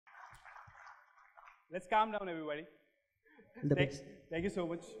Let's calm down, everybody. Thank, thank you so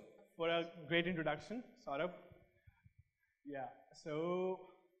much for a great introduction, Saurabh. Yeah, so,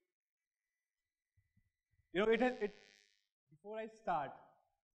 before I start,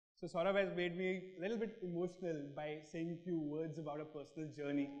 so Saurabh has made me a little bit emotional by saying a few words about a personal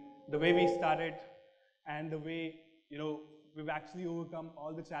journey, the way we started, and the way, we've actually overcome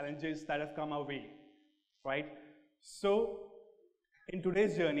all the challenges that have come our way, right? So, in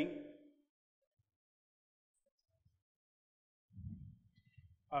today's journey,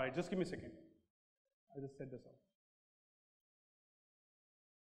 all right, just give me a second. I'll just set this up.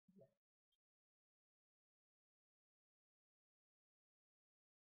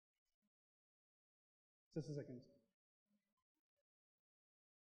 Just a second.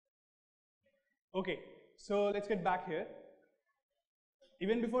 Okay, so let's get back here.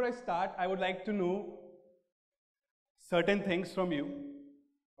 Even before I start, I would like to know certain things from you,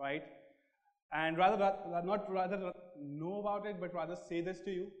 right? And not rather know about it, but rather say this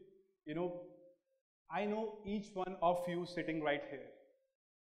to you. I know each one of you sitting right here.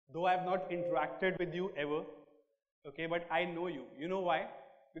 Though I have not interacted with you ever, okay, but I know you. You know why?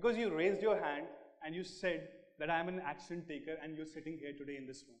 Because you raised your hand and you said that I am an action taker and you're sitting here today in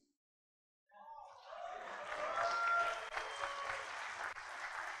this room.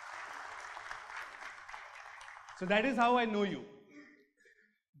 So that is how I know you.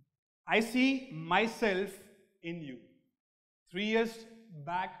 I see myself in you. 3 years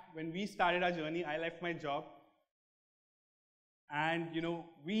back when we started our journey, I left my job. And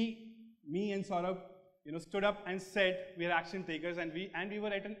me and Saurabh, stood up and said we are action takers, and we were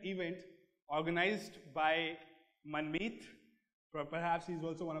at an event organized by Manmeet. Perhaps he's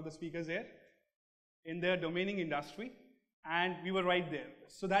also one of the speakers here in the domaining industry, and we were right there.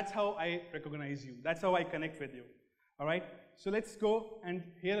 So that's how I recognize you. That's how I connect with you. All right. So let's go and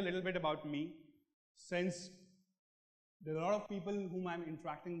hear a little bit about me, since there are a lot of people whom I'm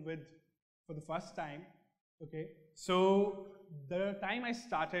interacting with for the first time. Okay. So the time I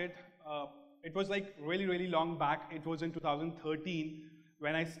started, it was like really, really long back. It was in 2013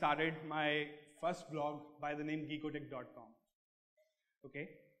 when I started my first blog by the name geekotech.com. Okay.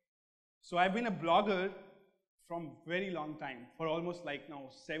 So I've been a blogger from very long time. For almost like now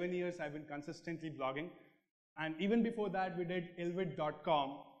 7 years, I've been consistently blogging. And even before that, we did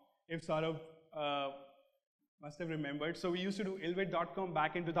illwit.com, if Saurabh must have remembered. So we used to do illwit.com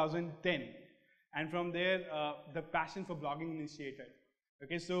back in 2010. And from there, the passion for blogging initiated.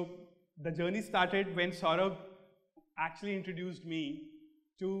 Okay, so the journey started when Saurabh actually introduced me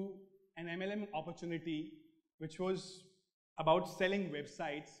to an MLM opportunity, which was about selling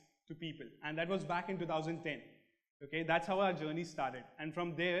websites to people. And that was back in 2010. Okay, that's how our journey started. And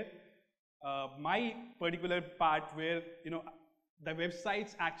from there, my particular part where, the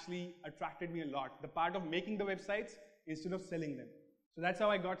websites actually attracted me a lot. The part of making the websites instead of selling them. So that's how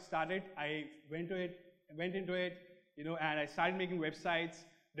I got started. I went into it, and I started making websites,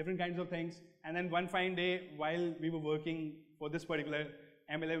 different kinds of things. And then one fine day, while we were working for this particular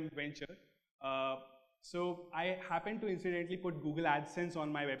MLM venture, so I happened to incidentally put Google AdSense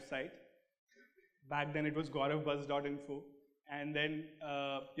on my website. Back then it was gauravbuzz.info. And then,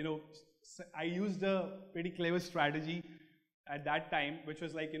 I used a pretty clever strategy at that time, which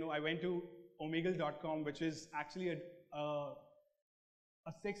was like, I went to omegle.com, which is actually a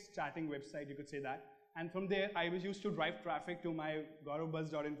sex chatting website, you could say that. And from there, I was used to drive traffic to my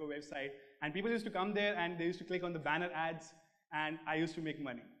gauravbuzz.info website. And people used to come there and they used to click on the banner ads, and I used to make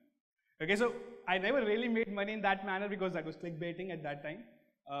money. Okay, so I never really made money in that manner because that was clickbaiting at that time.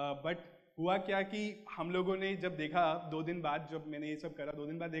 But हुआ क्या कि हम लोगों ने जब देखा 2 दिन बाद, जब मैंने ये सब करा 2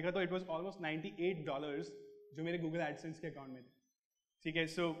 दिन बाद देखा, तो it was almost $98 जो मेरे Google AdSense के अकाउंट में थे. ठीक है,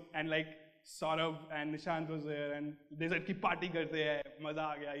 so and like Saurabh and Nishant was there and they said कि पार्टी करते हैं, मजा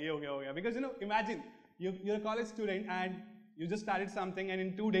आ गया, ये हो गया, because imagine you're a college student and you just started something and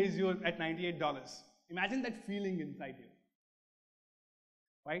in 2 days you're at $98. Imagine that feeling inside you,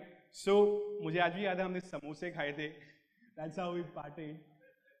 right? So मुझे आज भी याद है हमने समोसे खाए थे. That's how we partied.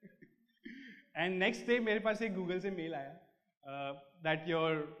 And next day मेरे पास एक Google से मेल आया that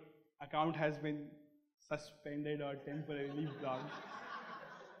your account has been suspended or temporarily blocked.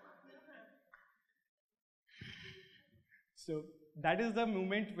 So that is the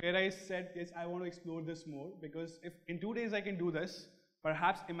moment where I said, yes, I want to explore this more, because if in 2 days I can do this,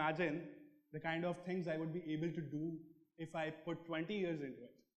 perhaps imagine the kind of things I would be able to do if I put 20 years into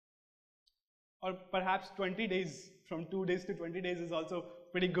it. Or perhaps 20 days, from 2 days to 20 days is also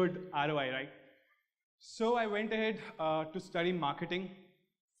pretty good ROI, right? So I went ahead to study marketing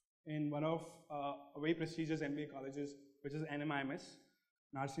in one of very prestigious MBA colleges, which is NMIMS,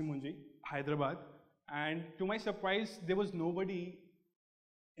 Narsi Munji, Hyderabad. And to my surprise, there was nobody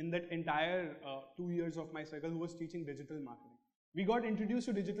in that entire 2 years of my cycle who was teaching digital marketing. We got introduced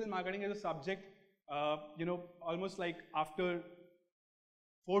to digital marketing as a subject, almost like after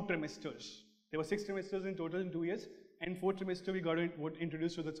 4 trimesters. There were 6 trimesters in total in 2 years, and 4th trimester we got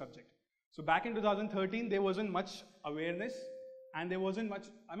introduced to the subject. So back in 2013, there wasn't much awareness, and there wasn't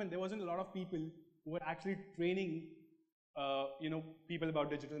a lot of people who were actually training, people about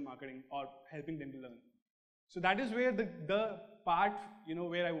digital marketing or helping them to learn. So that is where the part,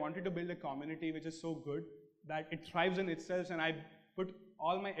 where I wanted to build a community which is so good that it thrives in itself, and I put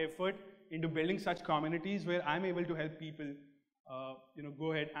all my effort into building such communities where I'm able to help people,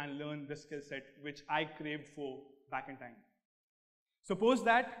 go ahead and learn the skill set which I craved for back in time. Suppose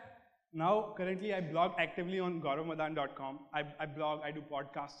that now currently I blog actively on gauravmadan.com. I blog, I do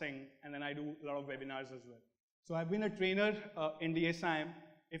podcasting, and then I do a lot of webinars as well. So I've been a trainer in DSIM.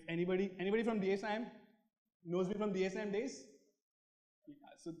 If anybody from DSIM knows me from DSIM days?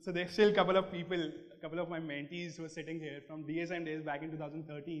 Yeah, so there's still a couple of people, a couple of my mentees who are sitting here from DSIM days back in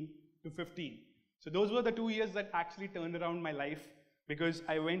 2013 to 15. So those were the 2 years that actually turned around my life, because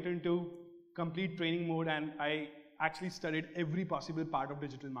I went into complete training mode and I actually studied every possible part of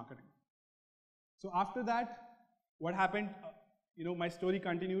digital marketing. So after that, what happened, my story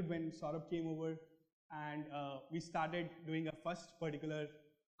continued when Saurabh came over, and we started doing a first particular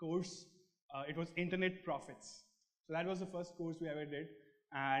course. It was Internet Profits. So that was the first course we ever did,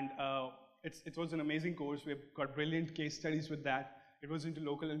 and it was an amazing course. We've got brilliant case studies with that. It was into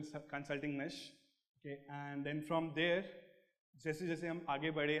local consulting niche. Okay, and then from there, जैसे जैसे हम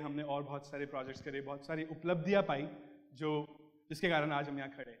आगे बढ़े, हमने और बहुत सारे projects करे, बहुत सारी उपलब्धियां पाई, जिसके कारण आज हम यहाँ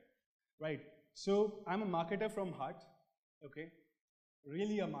खड़े, right? So I'm a marketer from heart, okay?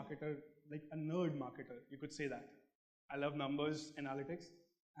 Really a marketer, like a nerd marketer, you could say that. I love numbers, analytics,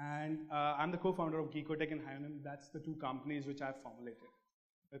 and I'm the co-founder of Geekotech and Hyonym. That's the 2 companies which I've formulated,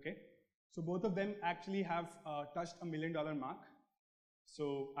 okay? So both of them actually have touched $1 million mark.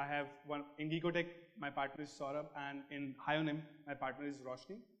 So I have one in Geekotech, my partner is Saurabh, and in Hyonym, my partner is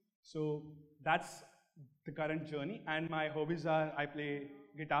Roshni. So that's the current journey, and my hobbies are I play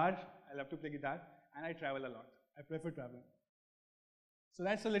guitar, I love to play guitar, and I travel a lot. I prefer traveling. So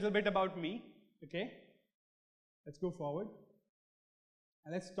that's a little bit about me, okay? Let's go forward.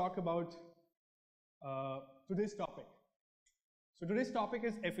 And let's talk about today's topic. So today's topic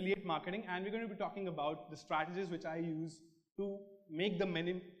is affiliate marketing, and we're going to be talking about the strategies which I use to make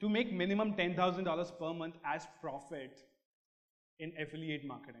minimum $10,000 per month as profit in affiliate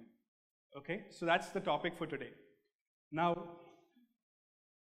marketing. Okay, so that's the topic for today. Now,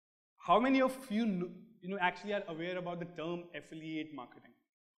 how many of you actually are aware about the term affiliate marketing?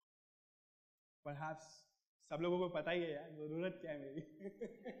 Perhaps सब लोगों को पता ही है यार, ज़रूरत क्या है मेरी?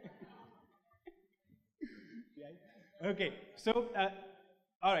 Okay, so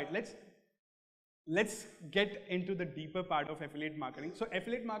all right, let's get into the deeper part of affiliate marketing. So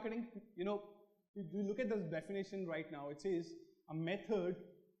affiliate marketing, if you look at the definition right now, it says a method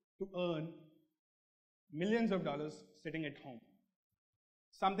to earn millions of dollars sitting at home.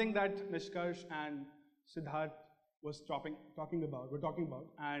 Something that Nishkarsh and Siddharth were talking about,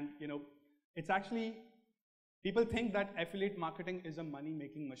 and it's actually, people think that affiliate marketing is a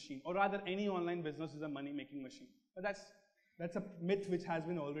money-making machine, or rather any online business is a money-making machine. But that's a myth which has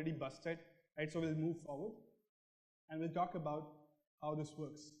been already busted. Right, so we'll move forward and we'll talk about how this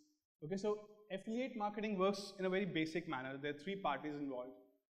works. Okay, so affiliate marketing works in a very basic manner. There are 3 parties involved.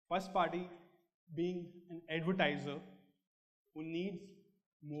 First party being an advertiser who needs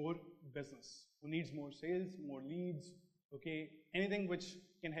more business, who needs more sales, more leads, okay, anything which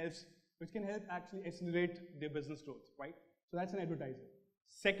can help actually accelerate their business growth, right? So that's an advertiser.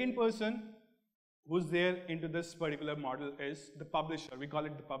 Second person who's there into this particular model is the publisher. We call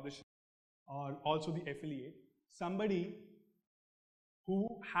it the publisher, or also the affiliate. Somebody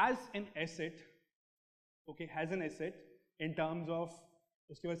who has an asset, okay, has an asset in terms of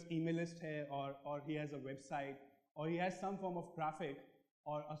उसके पास email list है, or he has a website, or he has some form of traffic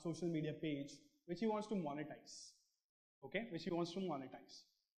or a social media page which he wants to monetize, okay, which he wants to monetize.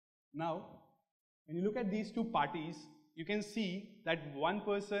 Now, when you look at these 2 parties, you can see that one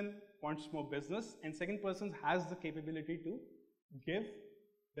person wants more business and second person has the capability to give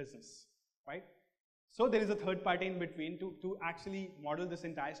business, right? So there is a third party in between to actually model this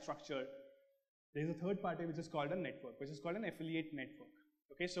entire structure. There is a third party which is called a network, which is called an affiliate network.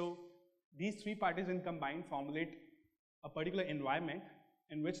 Okay, so these 3 parties in combined formulate a particular environment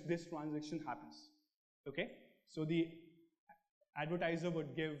in which this transaction happens. Okay, so the advertiser would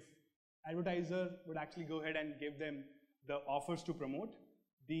actually go ahead and give them the offers to promote.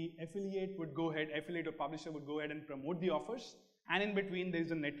 the affiliate or publisher would go ahead and promote the offers, and in between there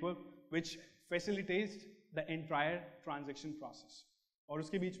is a network which facilitates the entire transaction process. और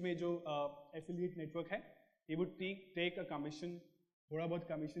उसके बीच में जो affiliate network है, he would take a commission, थोड़ा बहुत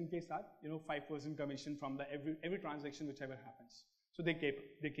commission के साथ, 5% commission from the every transaction whichever happens. So they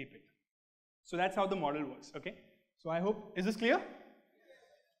keep it. So that's how the model works. Okay. So I hope, is this clear?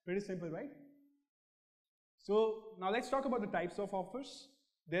 Pretty simple, right? So now let's talk about the types of offers.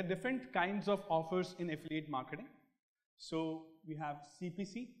 There are different kinds of offers in affiliate marketing. So we have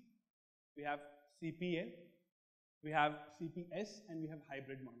CPC, we have CPL, we have CPS, and we have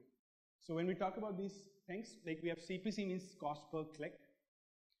hybrid model. So when we talk about these things, like we have CPC means cost per click.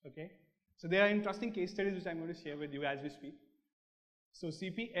 Okay. So there are interesting case studies which I'm going to share with you as we speak. So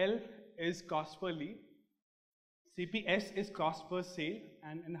CPL is cost per lead, CPS is cost per sale,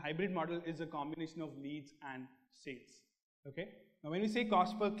 and hybrid model is a combination of leads and sales. Okay. Now when we say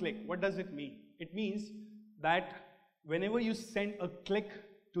cost per click, what does it mean? It means that whenever you send a click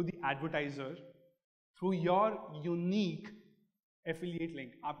to the advertiser through your unique affiliate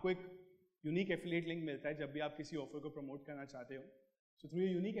link, आपको एक unique affiliate link मिलता है जब भी आप किसी offer को promote करना चाहते हो. So through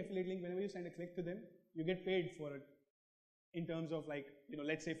your unique affiliate link, whenever you send a click to them, you get paid for it in terms of like,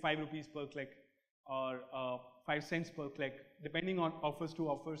 let's say 5 rupees per click or 5 cents per click, depending on offers to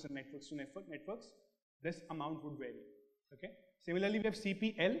offers and networks to networks, this amount would vary. Okay. Similarly, we have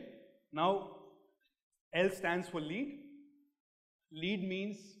CPL. Now, L stands for lead. Lead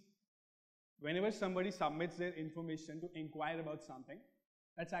means whenever somebody submits their information to inquire about something,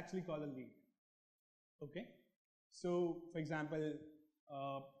 that's actually called a lead. Okay. So, for example,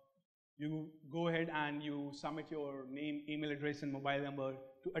 you go ahead and you submit your name, email address, and mobile number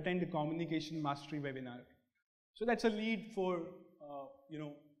to attend the communication mastery webinar. So that's a lead for,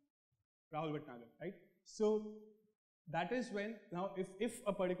 Rahul Bhatnagar, right? So that is when, now if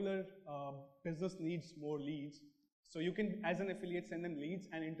a particular business needs more leads, so you can, as an affiliate, send them leads,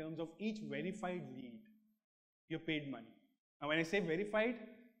 and in terms of each verified lead, you're paid money. Now when I say verified,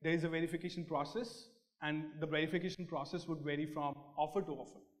 there is a verification process, and the verification process would vary from offer to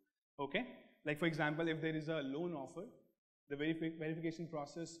offer. Okay, like for example, if there is a loan offer, the verification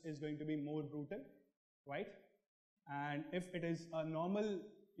process is going to be more brutal, right? And if it is a normal,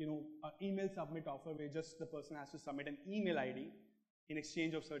 email submit offer where just the person has to submit an email ID in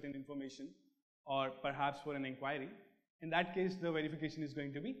exchange of certain information, or perhaps for an inquiry, in that case, the verification is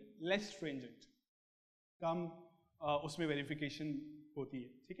going to be less stringent. Kam usme verification hoti hai,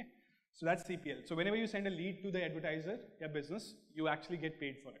 theek hai? So that's CPL. So whenever you send a lead to the advertiser, your business, you actually get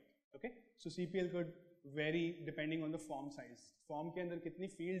paid for it. Okay, so CPL could vary depending on the form size. Form के अंदर कितनी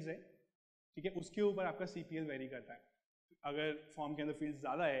fields है, ठीक है, उसके ऊपर आपका CPL vary करता है. अगर form के अंदर fields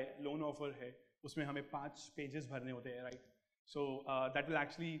ज़्यादा है, loan offer है, उसमें हमें 5 pages भरने होते हैं, right? So that will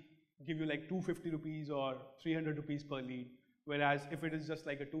actually give you like 250 rupees or 300 rupees per lead. Whereas if it is just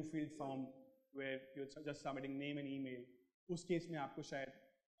like a 2-field form where you're just submitting name and email, उस case में आपको शायद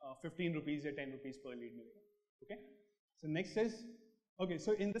 15 rupees or 10 rupees per lead मिलेगा. Okay. So next is, okay,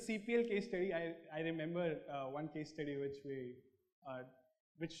 so in the CPL case study, I remember one case study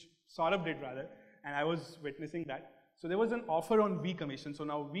which Saurabh did rather, and I was witnessing that. So there was an offer on vCommission. So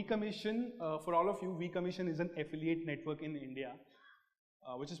now vCommission, for all of you, vCommission is an affiliate network in India,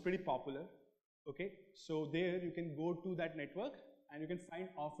 which is pretty popular. Okay, so there you can go to that network and you can find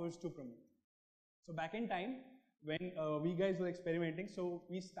offers to promote. So back in time, when we guys were experimenting, so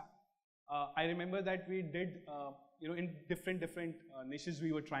I remember that we did, in different niches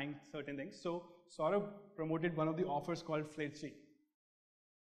we were trying certain things. So Saurabh promoted one of the offers called Flirtchi.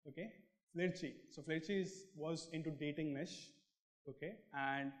 Okay, Flirtchi. So Flirtchi was into dating niche. Okay,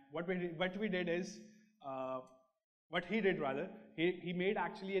 and what we did is, what he did rather, he made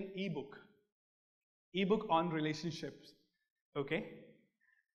actually an ebook on relationships. Okay.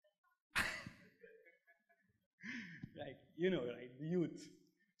 Right, right, the youth.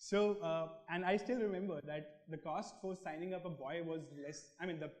 So, and I still remember that the cost for signing up a boy was less, I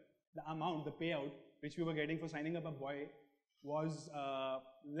mean the amount, the payout which we were getting for signing up a boy was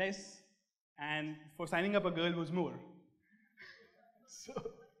less, and for signing up a girl was more. So,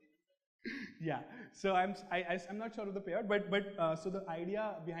 yeah, so I'm not sure of the payout, but so the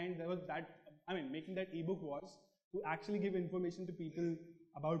idea behind making that ebook was to actually give information to people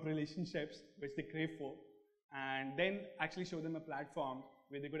about relationships which they crave for, and then actually show them a platform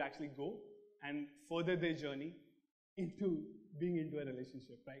where they could actually go and further their journey into being into a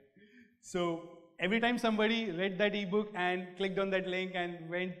relationship, right? So every time somebody read that ebook and clicked on that link and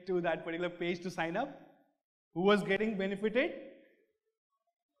went to that particular page to sign up, who was getting benefited?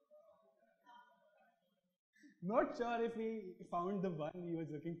 Not sure if we found the one he was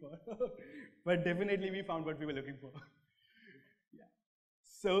looking for, but definitely we found what we were looking for. Yeah.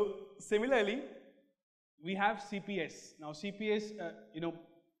 So similarly, we have CPS. Now CPS,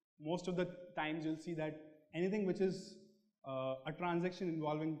 most of the times you'll see that anything which is a transaction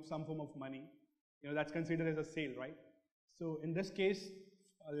involving some form of money, that's considered as a sale, right? So in this case,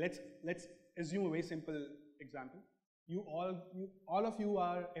 let's assume a very simple example. All of you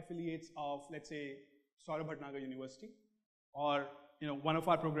are affiliates of, let's say, Saurabh Bhatnagar University, or one of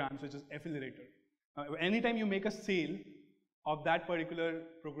our programs, which is Affiliator. Anytime you make a sale of that particular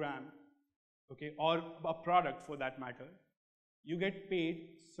program, okay, or a product for that matter, you get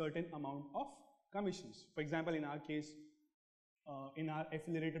paid certain amount of commissions. For example, in our case, in our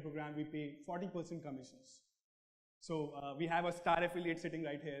Affiliator program, we pay 40% commissions. So we have a star affiliate sitting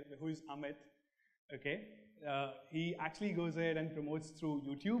right here, who is Amit. Okay, he actually goes ahead and promotes through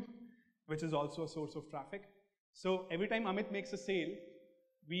YouTube, which is also a source of traffic. So every time Amit makes a sale,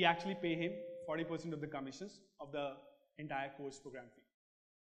 we actually pay him 40% of the commissions of the entire course program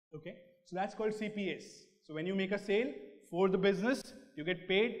fee. Okay, so that's called CPS. So when you make a sale for the business, you get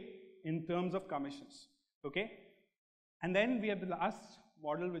paid in terms of commissions. Okay, and then we have the last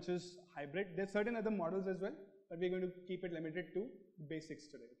model, which is hybrid. There's certain other models as well, but we're going to keep it limited to basics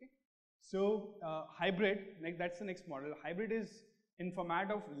today. Okay, so hybrid, that's the next model. Hybrid is in format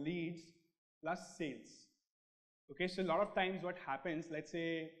of leads plus sales. Okay, so a lot of times what happens, let's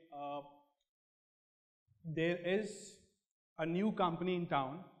say there is a new company in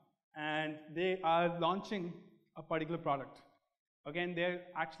town and they are launching a particular product. Again, they're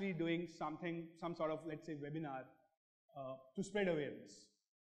actually doing something, some sort of, let's say, webinar to spread awareness.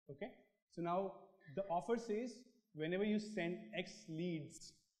 Okay, so now the offer says whenever you send X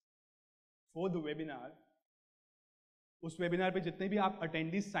leads for the webinar, उस webinar पे जितने भी आप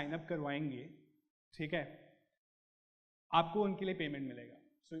attendees sign up करवाएंगे, ठीक है, आपको उनके लिए payment मिलेगा.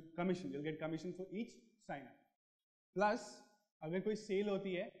 So commission, you'll get commission for each sign up. Plus अगर कोई sale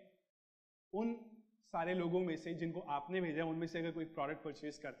होती है, उन सारे लोगों में से जिनको आपने भेजा, उनमें से अगर कोई product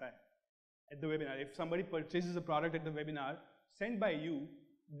purchase करता है at the webinar, if somebody purchases a product at the webinar sent by you,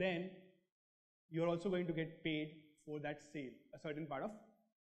 then you're also going to get paid for that sale, a certain part of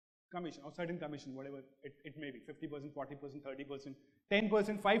commission, or certain commission, whatever it may be, 50%, 40%, 30%,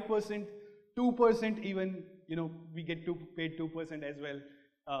 10%, 5%, 2% even, we get paid 2% as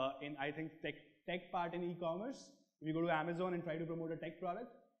well in, I think, tech part in e-commerce. If you go to Amazon and try to promote a tech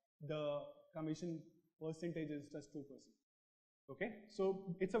product, the commission percentage is just 2%. Okay,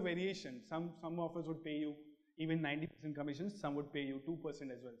 so it's a variation. Some offers would pay you even 90% commissions, some would pay you 2%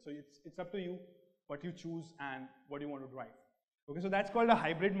 as well. So it's up to you what you choose and what you want to drive. Okay, so that's called a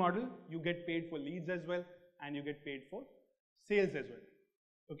hybrid model. You get paid for leads as well, and you get paid for sales as well.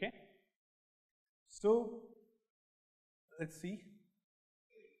 Okay, so let's see.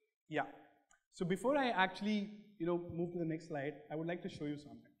 Yeah, so before I actually move to the next slide, I would like to show you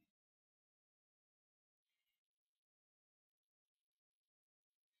something.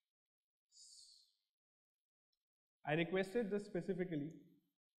 I requested this specifically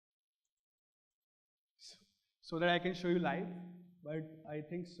so that I can show you live, but I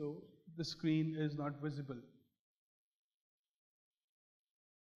think so the screen is not visible.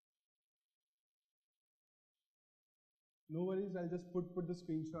 No worries, I'll just put the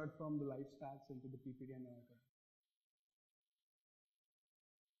screenshot from the live stats into the PPT and all.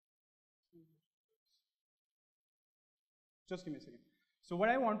 Just give me a second. So what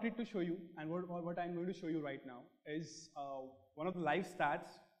I wanted to show you, and what I'm going to show you right now, is one of the live stats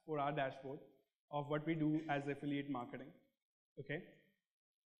for our dashboard of what we do as affiliate marketing. Okay,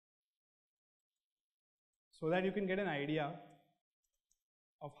 so that you can get an idea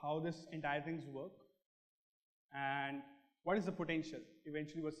of how this entire things work and what is the potential.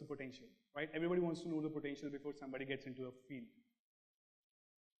 Eventually, what's the potential, right? Everybody wants to know the potential before somebody gets into a field.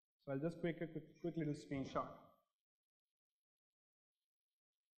 So I'll just quick little screenshot.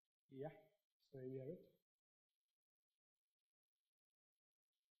 Yeah, so here we have it.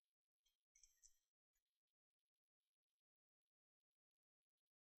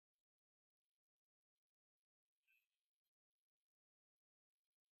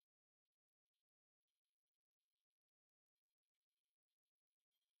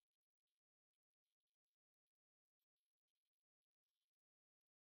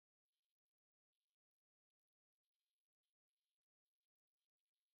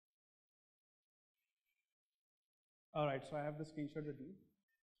 All right, so I have the screenshot with me.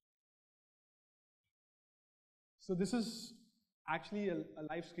 So this is actually a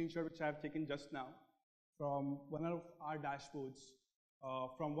live screenshot which I have taken just now from one of our dashboards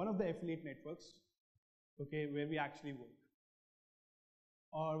from one of the affiliate networks. okay, where we actually work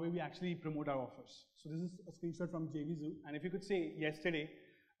or where we actually promote our offers. So this is a screenshot from JVZoo, and if you could say yesterday,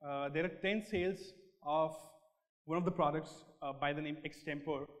 there are 10 sales of one of the products by the name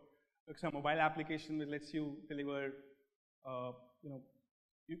Extempore. It's a mobile application which lets you deliver,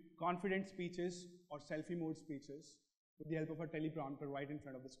 confident speeches or selfie mode speeches with the help of a teleprompter right in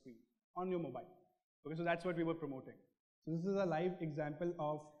front of the screen on your mobile. Okay, so that's what we were promoting. So this is a live example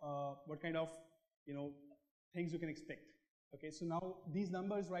of what kind of things you can expect. Okay, so now these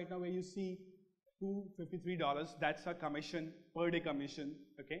numbers right now where you see $253, that's a commission, per day commission,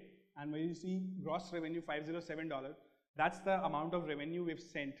 okay? And where you see gross revenue $507, that's the amount of revenue we've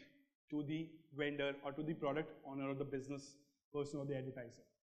sent to the vendor or to the product owner or the business person or the advertiser,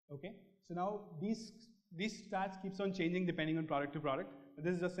 okay? So now these stats keeps on changing depending on product to product, but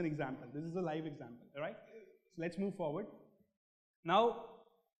this is just an example. This is a live example, all right? So let's move forward. Now,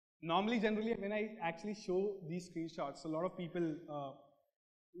 normally, generally, when I actually show these screenshots, a lot of people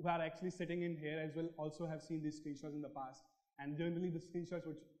who are actually sitting in here as well also have seen these screenshots in the past. And generally, the screenshots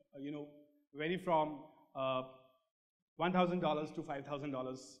would, vary from $1,000 to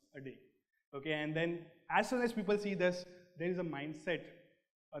 $5,000 a day. Okay, and then as soon as people see this, there is a mindset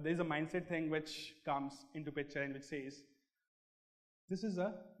thing which comes into picture and which says, this is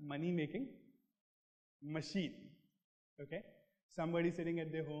a money-making machine. Okay. Somebody sitting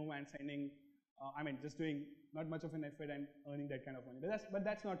at their home and sending, just doing not much of an effort and earning that kind of money. But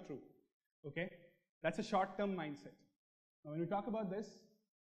that's not true, okay? That's a short-term mindset. Now, when we talk about this,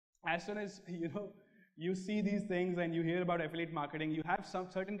 as soon as, you see these things and you hear about affiliate marketing, you have some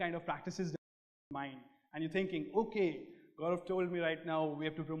certain kind of practices in mind, and you're thinking, okay, Gaurav told me right now we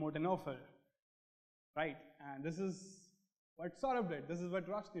have to promote an offer, right? And this is what Saurabh did, this is what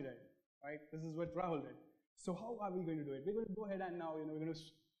Roshni did, right? This is what Rahul did. So how are we going to do it? We're going to go ahead and now, we're going to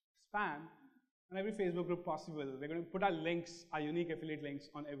spam on every Facebook group possible. We're going to put our links, our unique affiliate links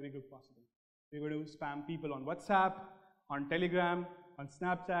on every group possible. We're going to spam people on WhatsApp, on Telegram, on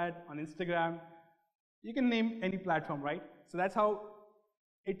Snapchat, on Instagram. You can name any platform, right? So that's how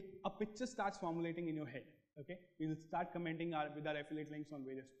a picture starts formulating in your head, okay? We will start commenting with our affiliate links on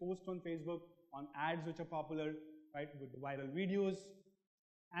various posts on Facebook, on ads which are popular, right, with the viral videos,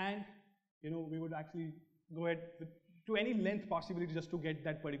 and, we would actually go ahead to any length possibly just to get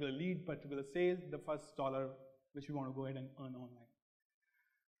that particular lead, particular sale, the first dollar which we want to go ahead and earn online.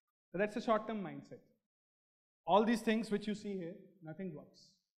 So that's a short-term mindset. All these things which you see here, nothing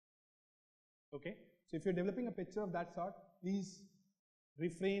works. Okay? So if you're developing a picture of that sort, please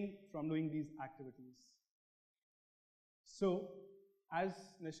refrain from doing these activities. So, as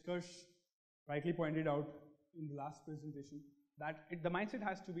Nishkarsh rightly pointed out in the last presentation, that the mindset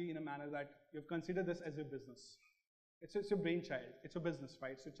has to be in a manner that you've considered this as a business. It's your brainchild, it's a business,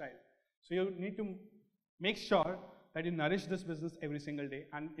 right? It's your child. So you need to make sure that you nourish this business every single day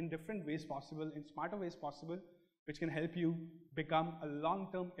and in different ways possible, in smarter ways possible, which can help you become a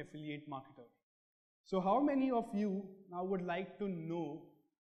long-term affiliate marketer. So how many of you now would like to know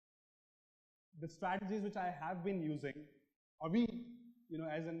the strategies which I have been using, or we,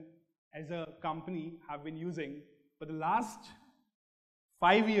 as a company have been using for the last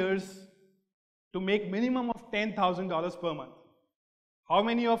 5 years to make minimum of $10,000 per month? How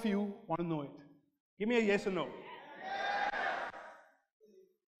many of you want to know it? Give me a yes or no.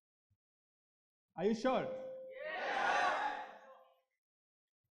 Are you sure? Yes.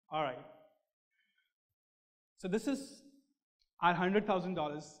 All right. So this is our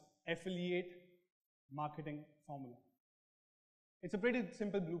 $100,000 affiliate marketing formula. It's a pretty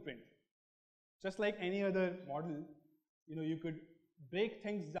simple blueprint. Just like any other model, you could break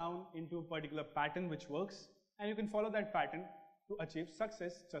things down into a particular pattern which works, and you can follow that pattern to achieve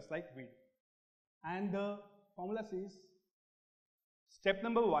success just like we do. And the formula says, step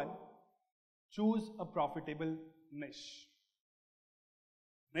number 1, choose a profitable niche.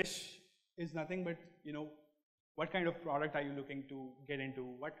 Niche is nothing but, what kind of product are you looking to get into?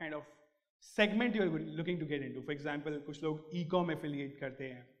 What kind of segment you are looking to get into? For example, कुछ लोग e-com affiliate करते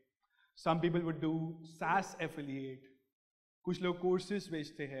हैं. Some people would do SaaS affiliate. कुछ लोग courses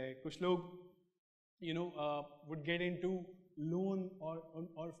बेचते हैं. कुछ लोग, would get into loan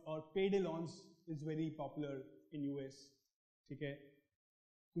or payday loans is very popular in US. ठीक है?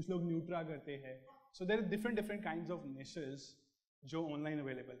 कुछ लोग Nutra करते हैं. So there are different kinds of niches जो online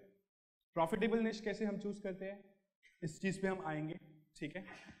available है. Profitable niche कैसे हम choose करते हैं? इस चीज़ पे हम आएंगे, ठीक है?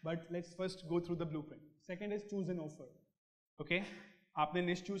 But let's first go through the blueprint. Second is choose an offer. Okay? आपने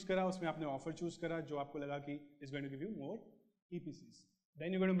niche choose करा, उसमें आपने offer choose करा जो आपको लगा कि is going to give you more EPCs.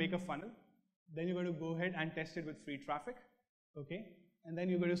 Then you're going to make a funnel. Then you're going to go ahead and test it with free traffic. Okay? and then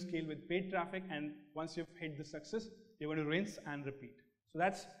you're going to scale with paid traffic, and once you've hit the success, you're going to rinse and repeat. So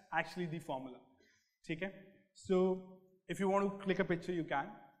that's actually the formula. Okay? So if you want to click a picture, you can,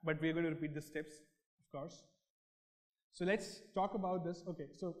 but we're going to repeat the steps, of course. So let's talk about this. Okay,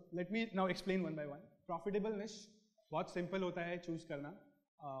 so let me now explain one by one. Profitable niche, बहुत simple होता है choose करना.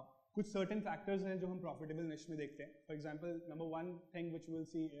 कुछ certain factors हैं जो हम profitable niche में देखते हैं. For example, number one thing which we will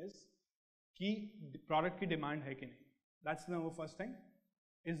see is कि product की demand है कि नहीं. That's the first thing.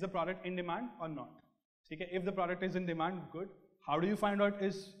 Is the product in demand or not? ठीक है? If the product is in demand, good. How do you find out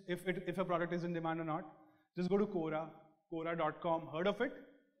if a product is in demand or not? Just go to Quora, Quora.com. Heard of it?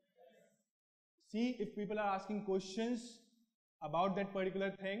 See if people are asking questions about that particular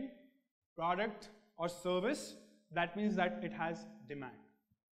thing, product or service, that means that it has demand.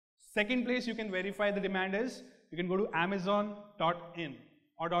 Second place you can verify the demand is, you can go to amazon.in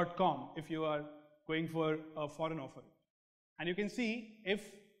or .com if you are going for a foreign offer. And you can see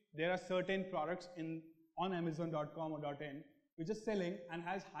if there are certain products on amazon.com or .in which is selling and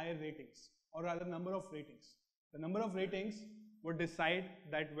has higher ratings, or rather number of ratings. The number of ratings would decide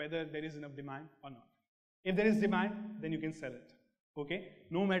that whether there is enough demand or not. If there is demand, then you can sell it. Okay?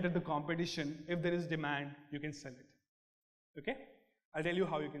 No matter the competition, if there is demand, you can sell it. Okay? I'll tell you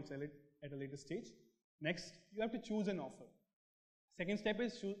how you can sell it at a later stage. Next, you have to choose an offer. Second step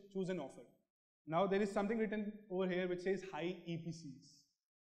is choose an offer. Now there is something written over here which says high EPCs.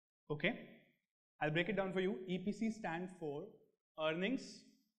 Okay? I'll break it down for you. EPC stands for earnings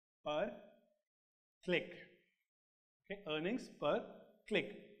per click. Okay? Earnings per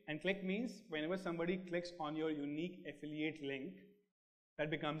click. And click means whenever somebody clicks on your unique affiliate link, that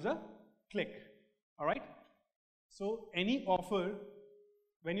becomes a click. Alright? So any offer,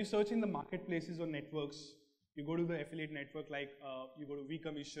 when you search in the marketplaces or networks, you go to the affiliate network like you go to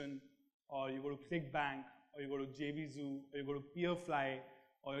vCommission, or you go to ClickBank, or you go to JVZoo, or you go to Peerfly,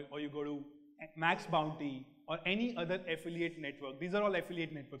 or you go to Max Bounty, or any other affiliate network. These are all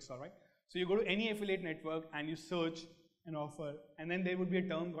affiliate networks, alright? So you go to any affiliate network and you search an offer, and then there would be a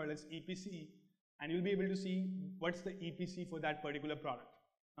term called as EPC, and you'll be able to see what's the EPC for that particular product.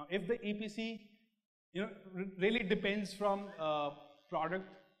 Now, if the EPC, really depends from product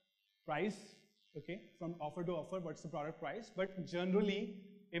price, okay, from offer to offer, what's the product price, but generally,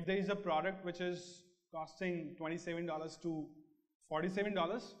 if there is a product which is costing $27 to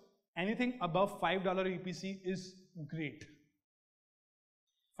 $47, anything above $5 EPC is great.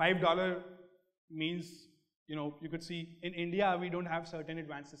 $5 means, you could see in India we don't have certain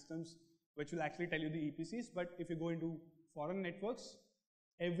advanced systems which will actually tell you the EPCs, but if you go into foreign networks,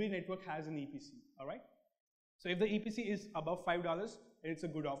 every network has an EPC, alright? So if the EPC is above $5, it's a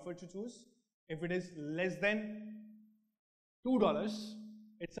good offer to choose. If it is less than $2,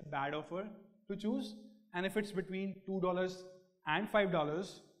 it's a bad offer to choose. And if it's between $2 and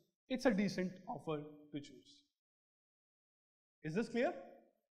 $5, it's a decent offer to choose. Is this clear?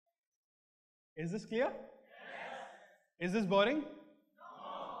 Is this clear? Yes. Is this boring?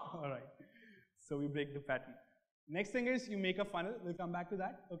 No. Alright. So we break the pattern. Next thing is you make a funnel. We'll come back to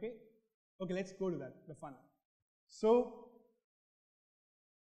that. Okay? Okay, let's go to that, the funnel. So,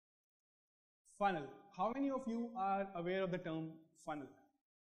 funnel. How many of you are aware of the term funnel?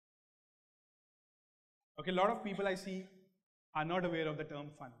 Okay, a lot of people I see are not aware of the term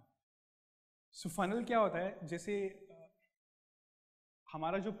funnel. So, funnel क्या होता है? जैसे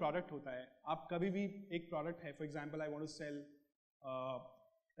हमारा जो product होता है, आप कभी भी एक product है, for example, I want to sell,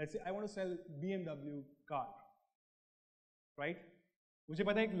 let's say I want to sell BMW car, right? मुझे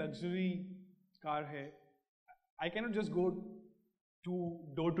पता है एक luxury car है. I cannot just go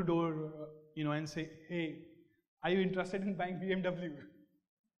to door, and say, hey, are you interested in buying BMW?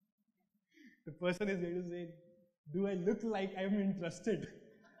 The person is going to say, do I look like I am interested?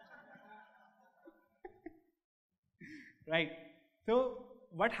 Right. So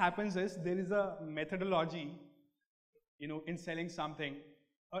what happens is there is a methodology, in selling something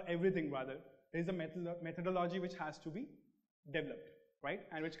or everything rather. There is a methodology which has to be developed, right?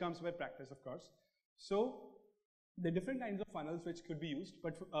 And which comes with practice, of course. So the different kinds of funnels which could be used,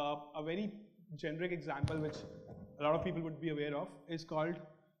 but a very generic example which a lot of people would be aware of is called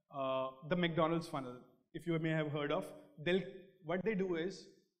the McDonald's funnel. If you may have heard of, what they do is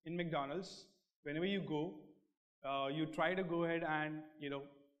in McDonald's, whenever you go, you try to go ahead and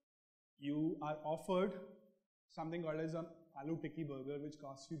you are offered something called as an aloo tikki burger, which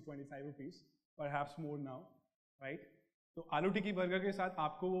costs you 25 rupees, perhaps more now, right? तो आलू टिक्की burger के साथ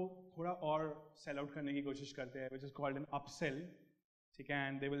आपको वो थोड़ा और sell out करने की कोशिश करते हैं, which is called an upsell, ठीक है,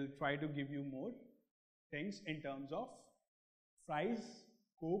 and they will try to give you more things in terms of fries,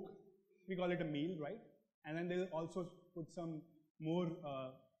 coke, we call it a meal, right? And then they will also put some more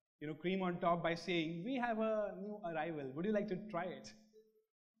cream on top by saying, we have a new arrival, would you like to try it?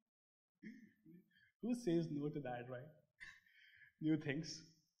 Who says no to that, right? New things.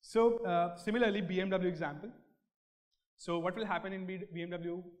 So similarly, BMW example. So what will happen in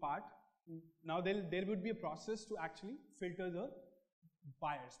BMW part? Now there would be a process to actually filter the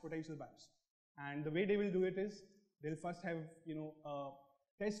buyers, potential buyers. And the way they will do it is, they'll first have a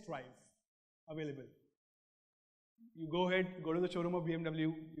test drive available. You go ahead, go to the showroom of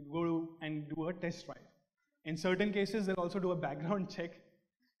BMW, you go and do a test drive. In certain cases, they'll also do a background check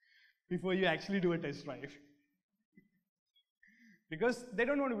before you actually do a test drive. Because they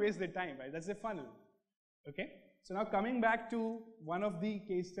don't want to waste their time, right? That's their funnel. Okay? So now coming back to one of the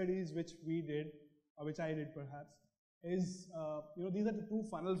case studies which we did, or which I did perhaps, is these are the two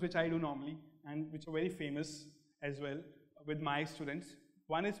funnels which I do normally and which are very famous as well with my students.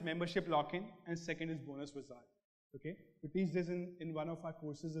 One is membership lock-in and second is bonus wizard. Okay, we teach this in one of our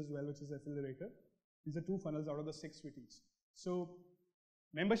courses as well, which is Accelerator. These are two funnels out of the 6 we teach. So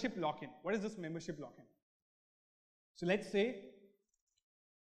membership lock-in. What is this membership lock-in? So let's say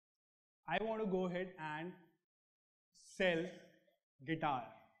I want to go ahead and sell guitar.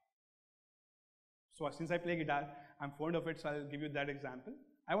 So since I play guitar, I'm fond of it, so I'll give you that example.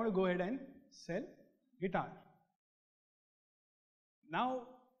 I want to go ahead and sell guitar. Now,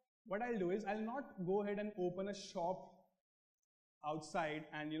 what I'll do is, I'll not go ahead and open a shop outside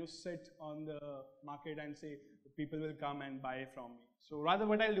and sit on the market and say people will come and buy from me. So rather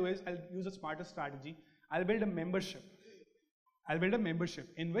what I'll do is, I'll use a smarter strategy. I'll build a membership. I'll build a membership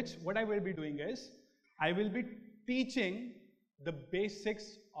in which what I will be doing is, I will be teaching the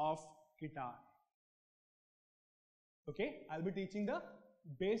basics of guitar. Okay, I'll be teaching the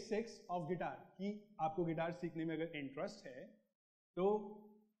basics of guitar. कि आपको guitar सीखने में अगर interest है तो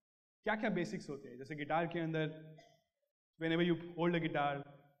क्या क्या basics होते हैं? जैसे गिटार के अंदर whenever you hold a guitar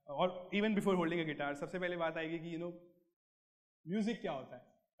or even before holding a guitar, सबसे पहले बात आएगी कि म्यूजिक क्या होता है,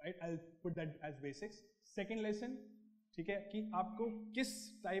 right? I'll put that as basics. Second lesson, ठीक है, कि आपको किस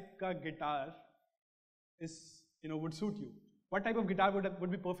टाइप का guitar is would suit you. What type of guitar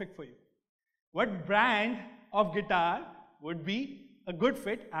would be perfect for you? What brand of guitar would be a good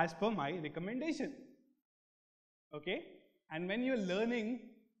fit as per my recommendation? Okay, and when you're learning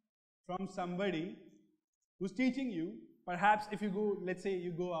from somebody who's teaching you, perhaps if you go, let's say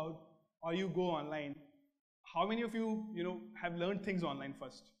you go out or you go online, how many of you, have learned things online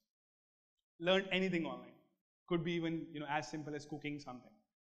first? Learned anything online? Could be even, as simple as cooking something,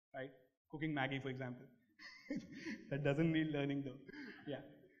 right? Cooking Maggie, for example. That doesn't need learning though. Yeah.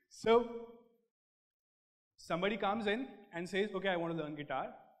 So, somebody comes in and says, okay, I want to learn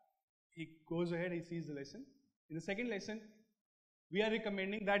guitar. He goes ahead, he sees the lesson. In the second lesson, we are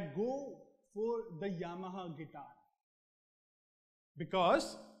recommending that go for the Yamaha guitar.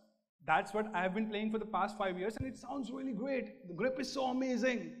 Because that's what I have been playing for the past 5 years and it sounds really great. The grip is so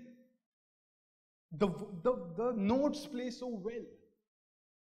amazing. The notes play so well.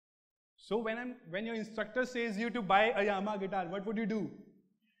 So when your instructor says you to buy a Yamaha guitar, what would you do?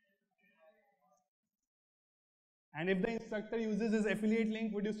 And if the instructor uses his affiliate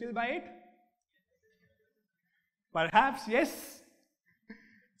link, would you still buy it? Perhaps yes.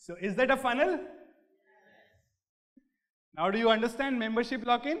 So is that a funnel? Now do you understand membership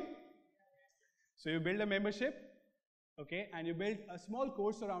lock-in? So you build a membership, okay, and you build a small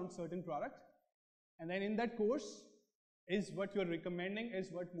course around certain product, and then in that course is what you're recommending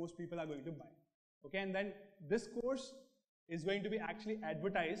is what most people are going to buy. Okay, and then this course is going to be actually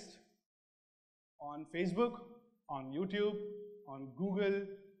advertised on Facebook, on YouTube, on Google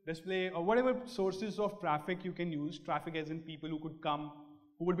display, or whatever sources of traffic you can use. Traffic as in people who could come,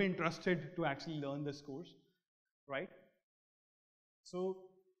 who would be interested to actually learn this course, right? So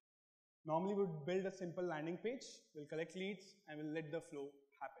normally we would build a simple landing page, we'll collect leads and we'll let the flow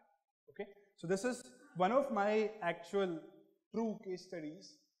happen. Okay, so this is one of my actual true case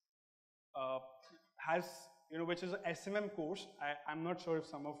studies, which is a SMM course. I'm not sure if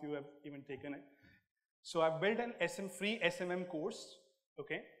some of you have even taken it. So I've built an free SMM course,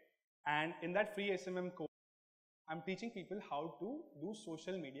 okay, and in that free SMM course, I'm teaching people how to do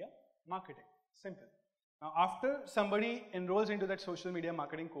social media marketing. Simple. Now, after somebody enrolls into that social media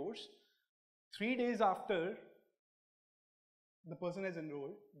marketing course, 3 days after the person has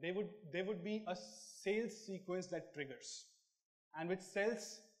enrolled, there would be a sales sequence that triggers, and which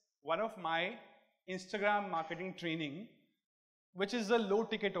sells one of my Instagram marketing training, which is a low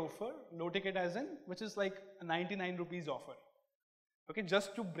ticket offer, low ticket as in, which is like a 99 rupees offer. Okay,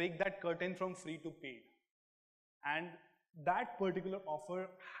 just to break that curtain from free to paid. And that particular offer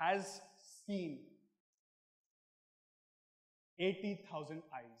has seen 80,000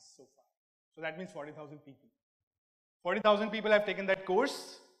 eyes so far. So that means 40,000 people. 40,000 people have taken that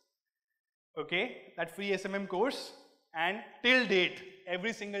course, okay, that free SMM course, and till date,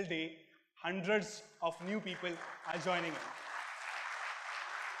 every single day, hundreds of new people are joining in.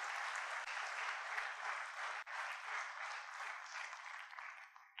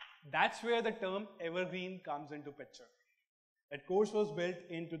 That's where the term evergreen comes into picture. That course was built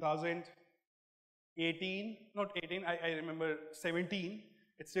in 2018, not 18, I remember 17.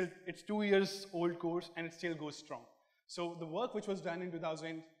 It's 2 years old course and it still goes strong. So the work which was done in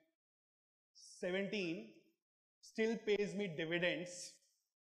 2017 still pays me dividends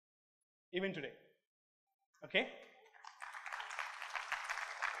even today. Okay?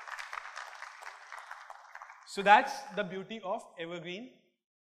 So that's the beauty of evergreen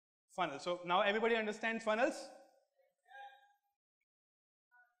funnel. So now everybody understands funnels?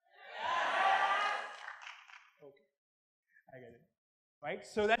 Okay, I get it. Right?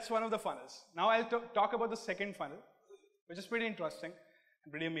 So that's one of the funnels. Now I'll talk about the second funnel, which is pretty interesting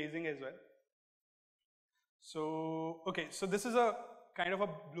and pretty amazing as well. So, okay, so this is a kind of a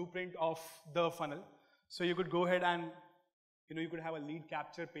blueprint of the funnel. So you could go ahead and, you could have a lead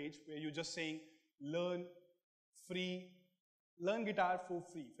capture page where you're just saying, learn guitar for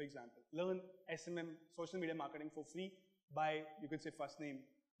free, for example. Learn SMM, social media marketing for free by, you could say first name,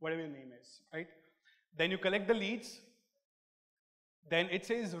 whatever your name is, right? Then you collect the leads. Then it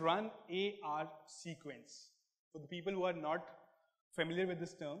says run AR sequence. For the people who are not familiar with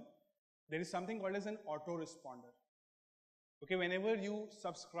this term, there is something called as an autoresponder. Okay, whenever you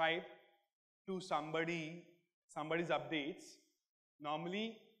subscribe to somebody's updates,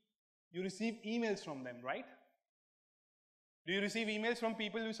 normally you receive emails from them, right? Do you receive emails from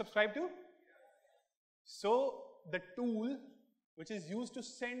people you subscribe to? So the tool which is used to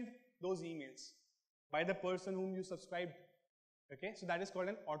send those emails by the person whom you subscribed, okay, so that is called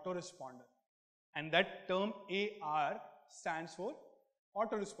an autoresponder. And that term AR stands for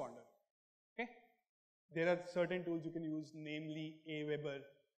autoresponder. Okay? There are certain tools you can use, namely Aweber,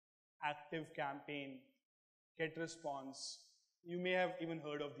 ActiveCampaign, GetResponse. You may have even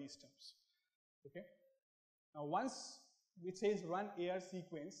heard of these terms. Okay? Now once it says run AR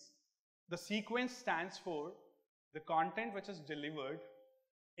sequence, the sequence stands for the content which is delivered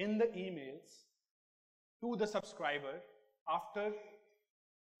in the emails to the subscriber after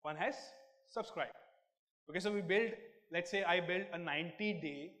one has subscribed. Okay, so we build, let's say I build a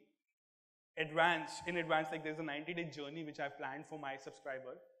 90-day in advance, like there's a 90-day journey which I've planned for my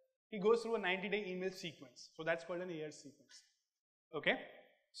subscriber. He goes through a 90-day email sequence. So that's called an AR sequence. Okay,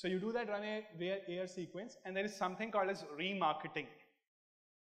 so you do that run AR sequence, and there is something called as remarketing.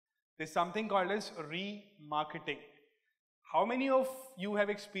 There's something called as remarketing. How many of you have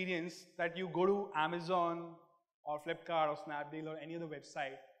experienced that you go to Amazon or Flipkart or Snapdeal or any other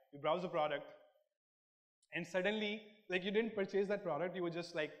website, you browse the product, and suddenly, like you didn't purchase that product, you were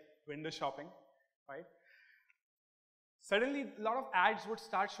just like window shopping, right? Suddenly, a lot of ads would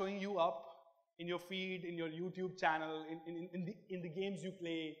start showing you up in your feed, in your YouTube channel, in the games you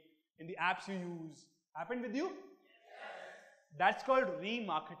play, in the apps you use. Happened with you? Yes. That's called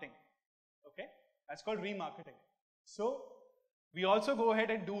remarketing. Okay? That's called remarketing. So, we also go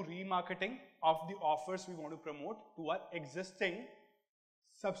ahead and do remarketing of the offers we want to promote to our existing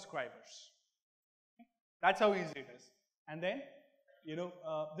subscribers. Okay? That's how easy it is. And then,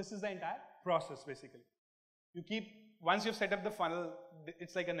 this is the entire process basically. You keep, once you've set up the funnel,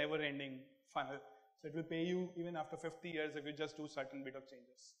 it's like a never-ending funnel. So it will pay you even after 50 years if you just do certain bit of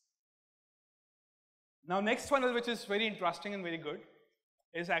changes. Now next funnel, which is very interesting and very good,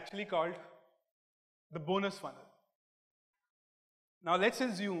 is actually called the bonus funnel. Now let's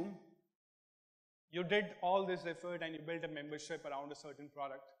assume you did all this effort and you built a membership around a certain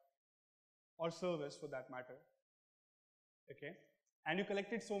product or service for that matter. Okay? And you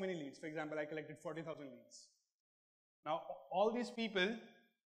collected so many leads. For example, I collected 40,000 leads. Now, all these people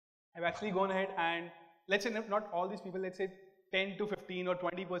have actually gone ahead and, let's say not all these people, let's say 10 to 15 or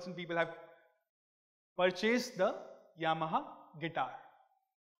 20% people have purchased the Yamaha guitar.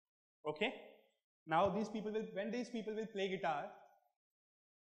 Okay? Now, when these people will play guitar,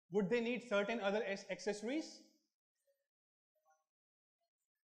 would they need certain other accessories?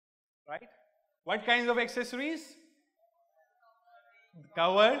 Right? What kinds of accessories? The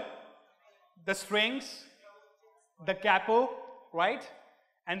cover, the strings, the capo, right?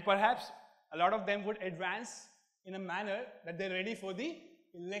 And perhaps a lot of them would advance in a manner that they're ready for the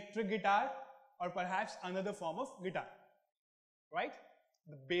electric guitar or perhaps another form of guitar, right?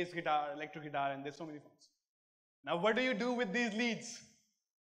 The bass guitar, electric guitar, and there's so many forms. Now what do you do with these leads?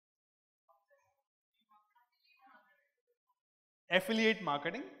 affiliate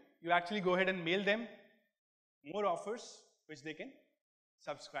marketing. You actually go ahead and mail them more offers which they can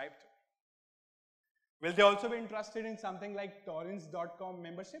subscribe to. Will they also be interested in something like torrents.com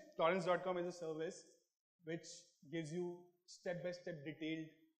membership? Torrents.com is a service which gives you step-by-step detailed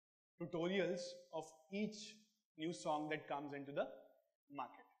tutorials of each new song that comes into the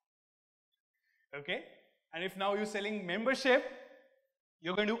market. Okay? And if now you're selling membership,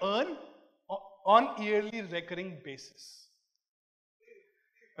 you're going to earn on yearly recurring basis.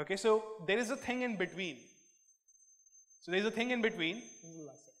 Okay, so there is a thing in between. So there is a thing in between,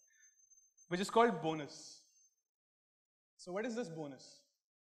 which is called bonus. So what is this bonus?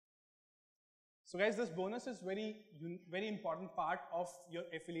 So guys, this bonus is very important part of your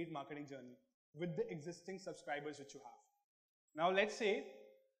affiliate marketing journey with the existing subscribers which you have. Now let's say,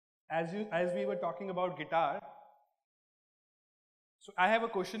 as we were talking about guitar, so I have a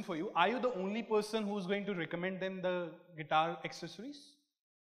question for you. Are you the only person who's going to recommend them the guitar accessories?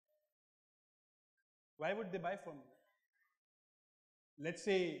 Why would they buy from you? Let's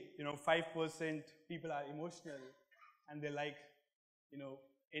say, 5% people are emotional and they're like,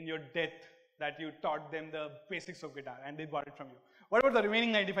 in your death that you taught them the basics of guitar and they bought it from you. What about the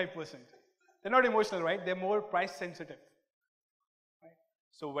remaining 95%? They're not emotional, right? They're more price sensitive. Right?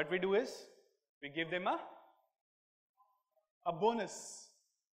 So what we do is, we give them a bonus.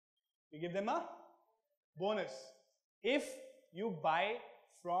 We give them a bonus. If you buy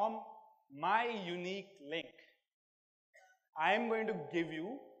from my unique link, I am going to give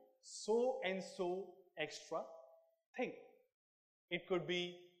you so and so extra thing. It could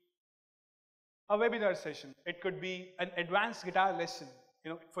be a webinar session. It could be an advanced guitar lesson,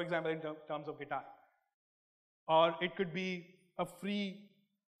 for example, in terms of guitar. Or it could be a free,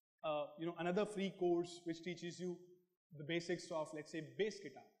 another free course which teaches you the basics of, let's say, bass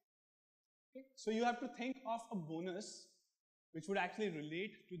guitar. Okay? So you have to think of a bonus which would actually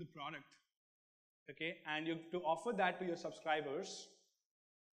relate to the product. Okay, and you have to offer that to your subscribers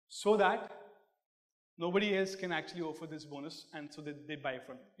so that nobody else can actually offer this bonus, and so that they buy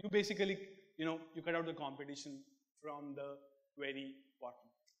from you. You basically, you cut out the competition from the very bottom.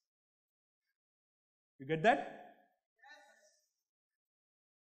 You get that? Yes.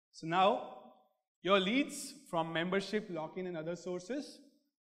 So now, your leads from membership, lock-in and other sources,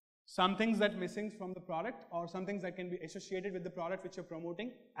 some things that are missing from the product or some things that can be associated with the product which you're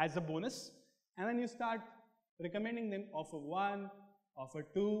promoting as a bonus. And then you start recommending them offer 1, offer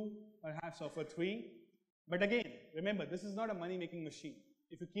 2, perhaps offer 3. But again, remember, this is not a money-making machine.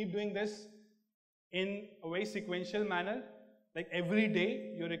 If you keep doing this in a very sequential manner, like every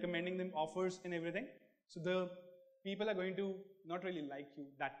day you're recommending them offers and everything, so the people are going to not really like you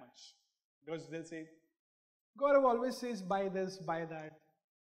that much. Because they'll say, Gaurav always says buy this, buy that.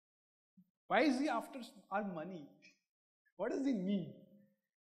 Why is he after our money? What does he need?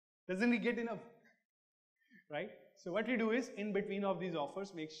 Doesn't he get enough? Right? So what you do is, in between of these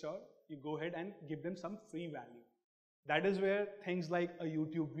offers, make sure you go ahead and give them some free value. That is where things like a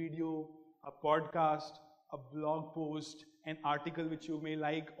YouTube video, a podcast, a blog post, an article which you may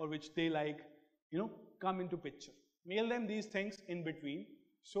like or which they like, come into picture. Mail them these things in between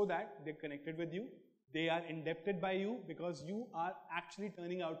so that they're connected with you. They are indebted by you because you are actually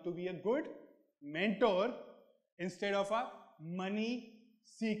turning out to be a good mentor instead of a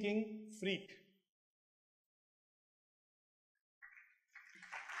money-seeking freak.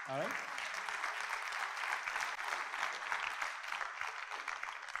 All right?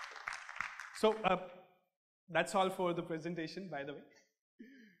 So, that's all for the presentation, by the way.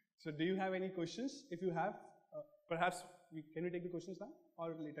 So, do you have any questions? If you have, perhaps, can we take the questions now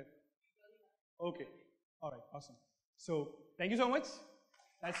or later? Okay. All right. Awesome. So, thank you so much.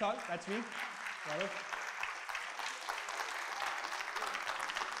 That's all. That's me.